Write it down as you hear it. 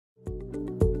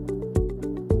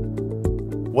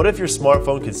What if your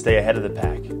smartphone could stay ahead of the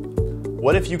pack?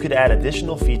 What if you could add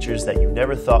additional features that you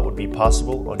never thought would be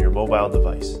possible on your mobile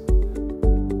device?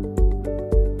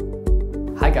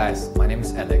 Hi guys, my name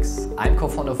is Alex. I'm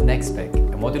co-founder of Nextpack,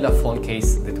 a modular phone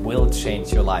case that will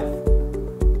change your life.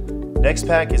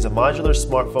 Nextpack is a modular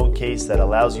smartphone case that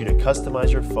allows you to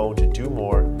customize your phone to do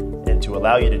more and to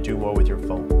allow you to do more with your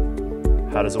phone.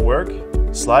 How does it work?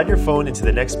 Slide your phone into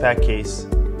the Nextpack case,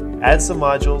 add some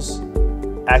modules,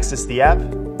 access the app,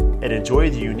 and enjoy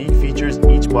the unique features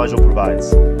each module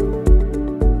provides.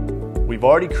 We've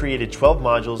already created 12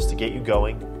 modules to get you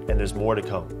going, and there's more to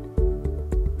come.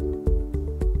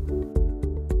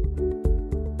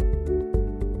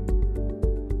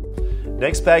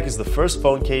 Nextpack is the first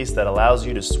phone case that allows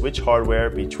you to switch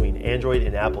hardware between Android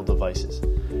and Apple devices.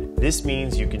 This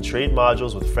means you can trade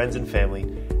modules with friends and family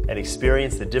and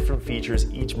experience the different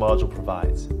features each module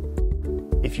provides.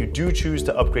 If you do choose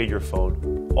to upgrade your phone,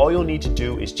 all you'll need to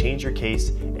do is change your case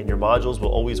and your modules will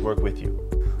always work with you.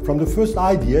 From the first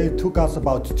idea, it took us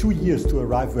about 2 years to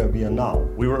arrive where we are now.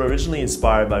 We were originally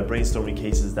inspired by brainstorming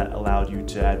cases that allowed you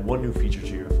to add one new feature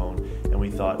to your phone, and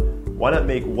we thought, why not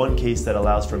make one case that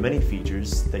allows for many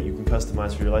features that you can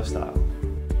customize for your lifestyle?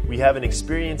 We have an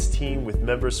experienced team with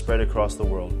members spread across the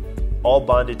world, all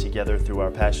bonded together through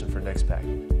our passion for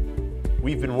Nextpack.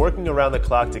 We've been working around the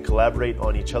clock to collaborate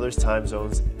on each other's time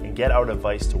zones and get our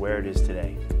device to where it is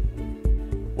today.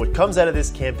 What comes out of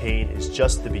this campaign is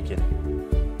just the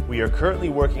beginning. We are currently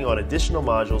working on additional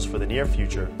modules for the near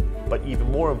future, but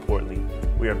even more importantly,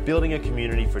 we are building a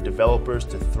community for developers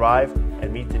to thrive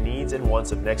and meet the needs and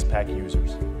wants of Nextpack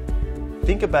users.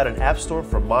 Think about an app store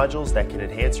for modules that can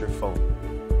enhance your phone.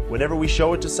 Whenever we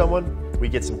show it to someone, we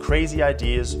get some crazy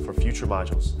ideas for future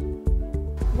modules.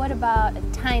 What about a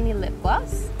tiny lip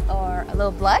gloss or a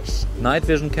little blush? Night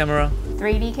vision camera.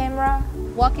 3D camera?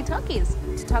 Walkie-talkies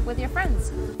to talk with your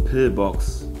friends.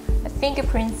 Pillbox. A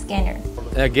fingerprint scanner.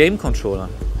 A game controller.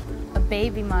 A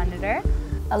baby monitor.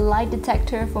 A lie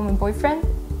detector for my boyfriend.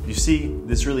 You see,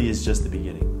 this really is just the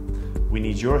beginning. We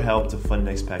need your help to fund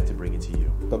Nextpack to bring it to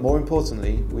you. But more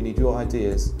importantly, we need your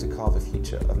ideas to carve the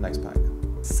future of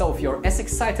Nextpack. So if you're as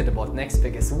excited about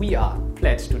Nextpack as we are,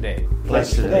 pledge today.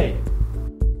 Pledge today.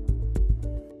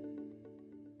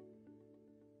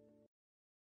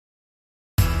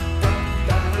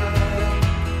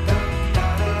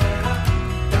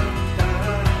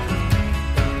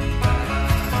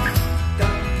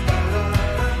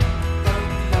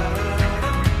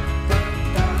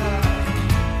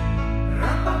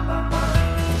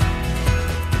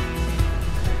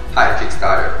 Hi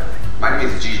Kickstarter, my name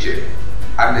is GJ.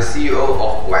 I'm the CEO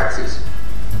of Oaxis.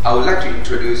 I would like to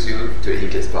introduce you to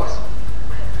InkCase Plus.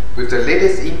 With the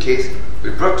latest InkCase, we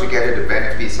brought together the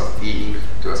benefits of e-ink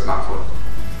to a smartphone.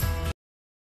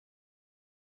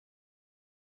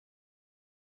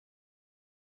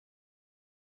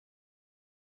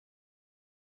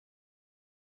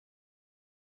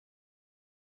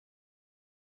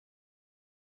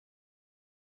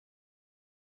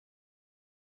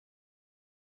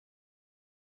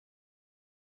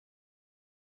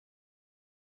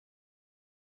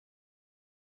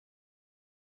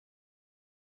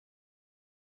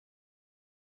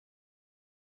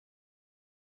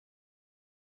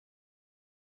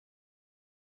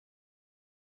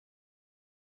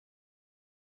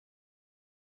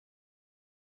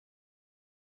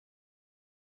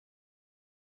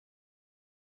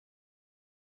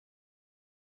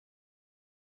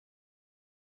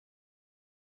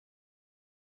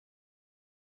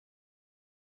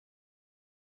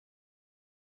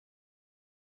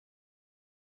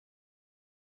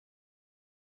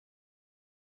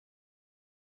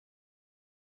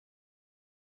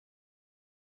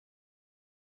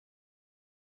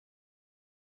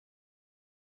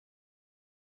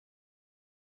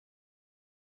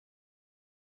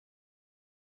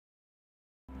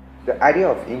 The idea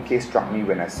of InkCase struck me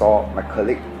when I saw my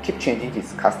colleague keep changing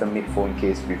his custom-made phone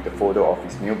case with the photo of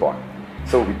his newborn.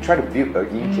 So we tried to build an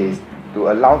InkCase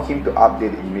to allow him to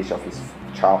update the image of his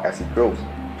child as he grows.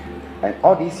 And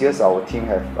all these years our team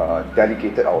have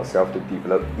dedicated ourselves to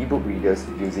develop ebook readers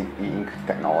using e-ink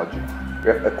technology.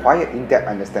 We have acquired in-depth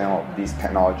understanding of this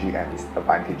technology and its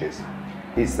advantages.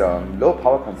 Its low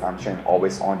power consumption and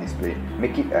always on display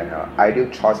make it an ideal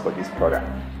choice for this product.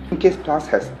 InkCase Plus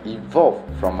has evolved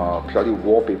from purely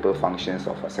wallpaper functions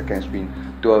of a second screen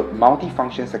to a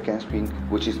multi-function second screen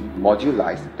which is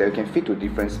modularized that you can fit to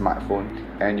different smartphones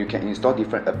and you can install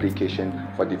different applications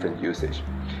for different usage.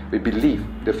 We believe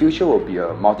the future will be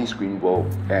a multi-screen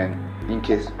world and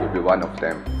InkCase will be one of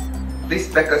them. Please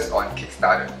back us on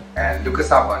Kickstarter and look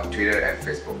us up on Twitter and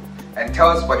Facebook and tell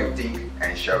us what you think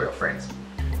and share with your friends.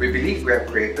 We believe we have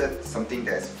created something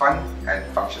that is fun and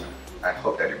functional. I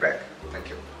hope that you're back. Thank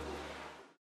you.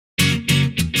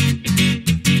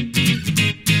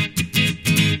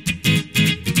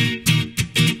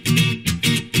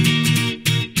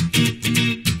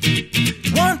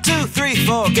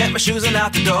 Get my shoes and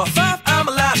out the door. 5, I'm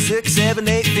alive. 6, 7,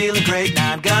 8, feeling great.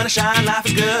 9, gonna shine, life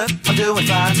is good. I'm doing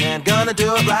fine. 10, gonna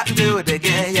do it right and do it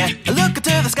again, yeah. I look into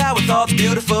the sky with all the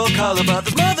beautiful color, but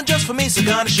there's more than just for me, so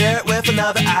gonna share it with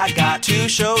another. I got to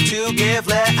show, to give,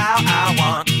 let out. I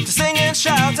want to sing and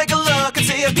shout. Take a look and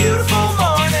see a beautiful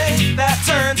morning that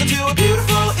turns into a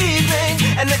beautiful evening,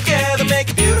 and together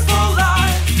make a beautiful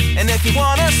life. And if you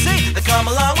wanna see, then come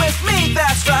along with me,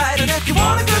 that's right. And if you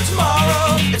want a good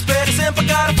tomorrow, it's pretty simple,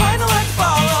 got a final life to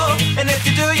follow. And if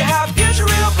you do, you have a future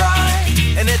real bright.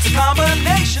 And it's a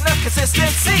combination of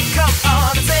consistency. Come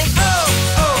on and sing, oh,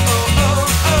 oh, oh,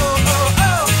 oh, oh,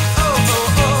 oh, oh, oh,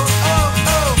 oh, oh, oh,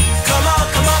 oh. Come on,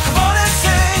 come on, come on and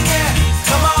sing, yeah.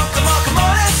 Come on, come on, come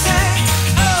on and sing.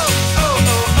 Oh, oh,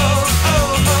 oh, oh,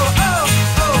 oh, oh, oh,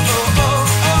 oh, oh, oh,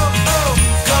 oh, oh.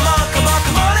 Come on, come on,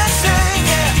 come on and sing,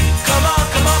 yeah. Come on,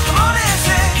 come on, come on and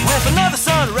sing. With another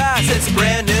sunrise, it's a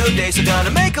brand new day, so gonna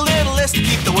make a little list to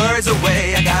keep the worries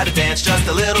away. I gotta dance just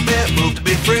a little bit, move to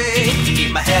be free.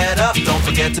 Keep my head up, don't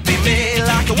forget to be me.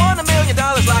 Like I won $1 million,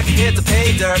 like a kid to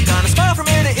pay dirt. Gonna smile from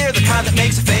ear to ear, the kind that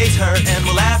makes your face hurt. And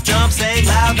we'll laugh, jump, sing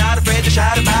loud, not afraid to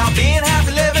shout about being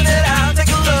happy, living it out.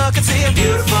 Take a look and see a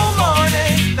beautiful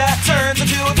morning that turns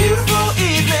into a beautiful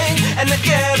evening, and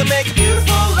together make a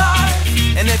beautiful life.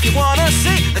 And if you wanna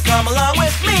see, then come along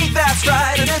with me, that's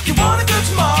right. And if you want a good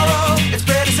tomorrow, it's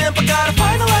pretty simple, got a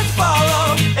final life to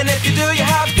follow. And if you do, you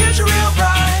have a future real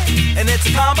bright. And it's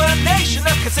a combination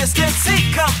of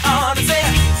consistency. Come on and say,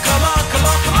 come on, come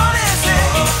on, come on and say,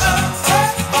 oh, oh,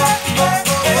 oh, oh, oh,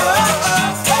 oh,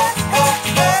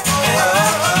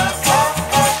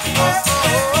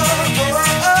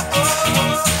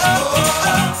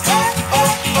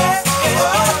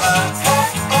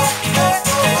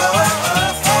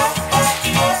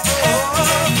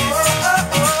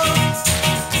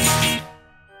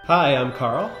 Hi, I'm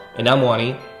Carl. And I'm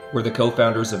Wani. We're the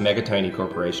co-founders of Megatiny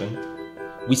Corporation.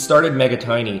 We started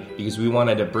Megatiny because we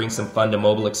wanted to bring some fun to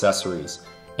mobile accessories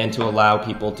and to allow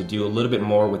people to do a little bit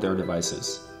more with their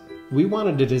devices. We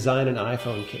wanted to design an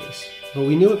iPhone case, but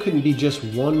we knew it couldn't be just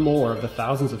one more of the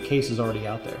thousands of cases already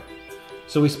out there.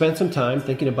 So we spent some time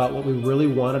thinking about what we really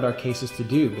wanted our cases to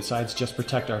do besides just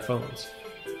protect our phones.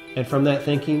 And from that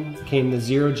thinking came the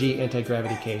Zero-G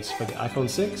anti-gravity case for the iPhone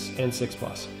 6 and 6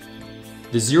 Plus.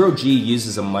 The Zero-G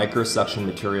uses a micro-suction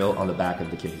material on the back of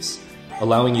the case,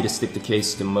 allowing you to stick the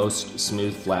case to most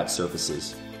smooth, flat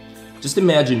surfaces. Just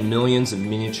imagine millions of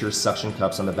miniature suction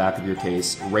cups on the back of your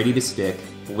case, ready to stick,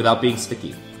 but without being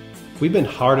sticky. We've been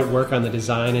hard at work on the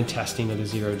design and testing of the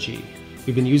Zero-G.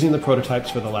 We've been using the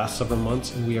prototypes for the last several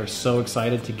months, and we are so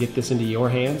excited to get this into your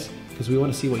hands because we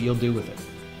want to see what you'll do with it.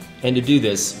 And to do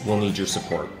this, we'll need your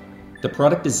support. The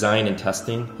product design and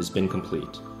testing has been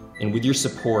complete. And with your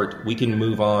support, we can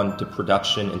move on to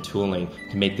production and tooling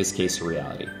to make this case a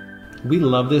reality. We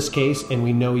love this case, and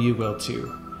we know you will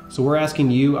too. So we're asking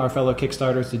you, our fellow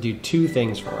Kickstarters, to do 2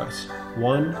 things for us.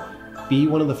 1, be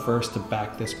one of the first to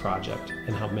back this project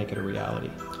and help make it a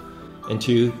reality. And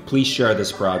 2, please share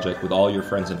this project with all your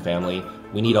friends and family.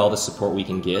 We need all the support we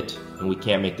can get, and we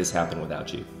can't make this happen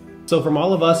without you. So from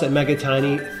all of us at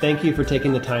Megatiny, thank you for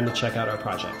taking the time to check out our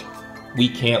project. We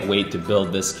can't wait to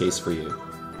build this case for you.